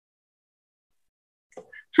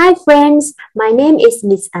Hi friends, my name is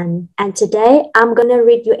Miss Ann and today I'm gonna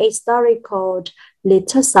read you a story called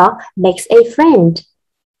Little Sock Makes a Friend.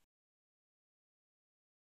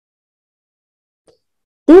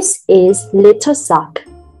 This is Little Sock.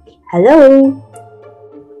 Hello!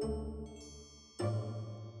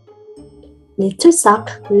 Little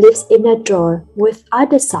Sock lives in a drawer with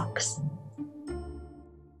other socks.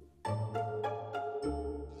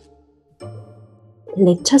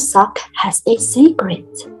 Little Sock has a secret.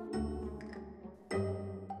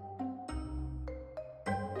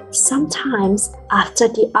 Sometimes, after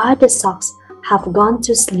the other socks have gone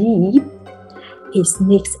to sleep, he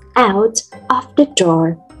sneaks out of the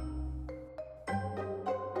drawer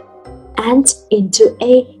and into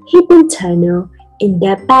a hidden tunnel in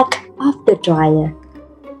the back of the dryer.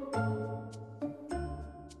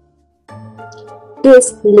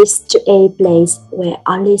 This leads to a place where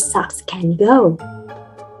only socks can go.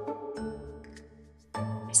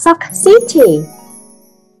 Sock City.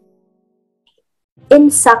 In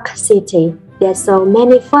Sock City, there are so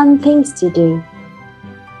many fun things to do.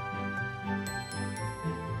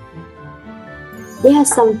 There are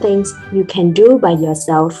some things you can do by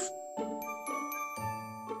yourself.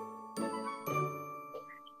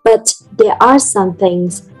 But there are some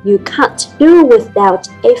things you can't do without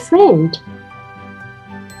a friend.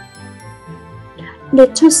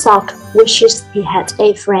 Little Sock wishes he had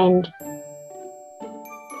a friend.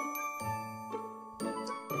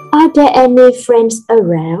 Are there any friends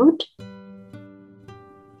around?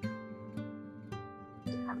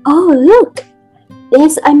 Oh, look!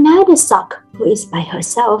 There's another sock who is by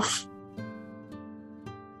herself.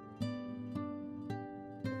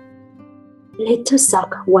 Little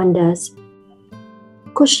Sock wonders,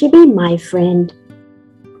 could she be my friend?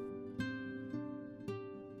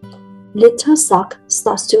 Little Sock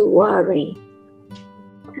starts to worry.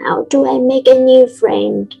 How do I make a new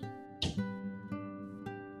friend?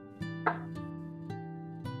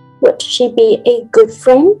 Would she be a good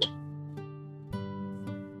friend?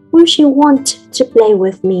 Will she want to play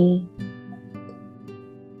with me?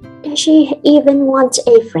 Does she even want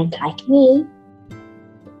a friend like me?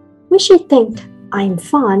 Will she think I'm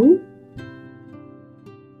fun?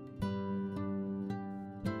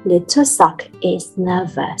 Little Sock is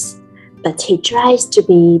nervous, but he tries to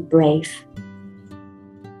be brave.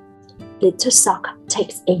 Little Sock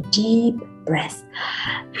takes a deep breath.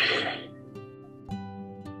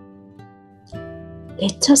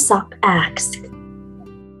 Little Sock asks,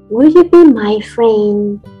 will you be my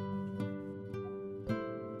friend?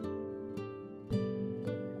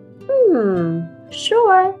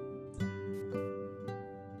 Sure.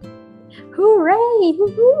 Hooray!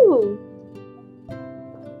 Woohoo!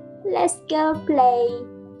 Let's go play.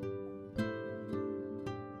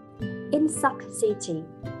 In Sock City,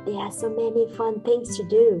 there are so many fun things to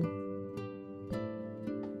do.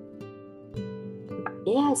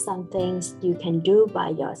 There are some things you can do by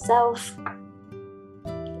yourself,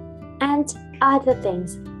 and other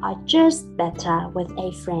things are just better with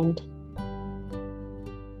a friend.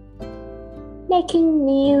 Making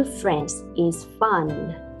new friends is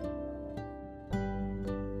fun.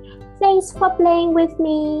 Thanks for playing with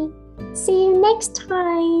me. See you next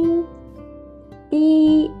time.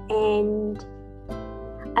 The end.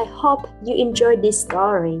 I hope you enjoyed this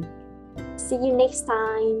story. See you next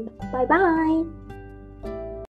time. Bye bye.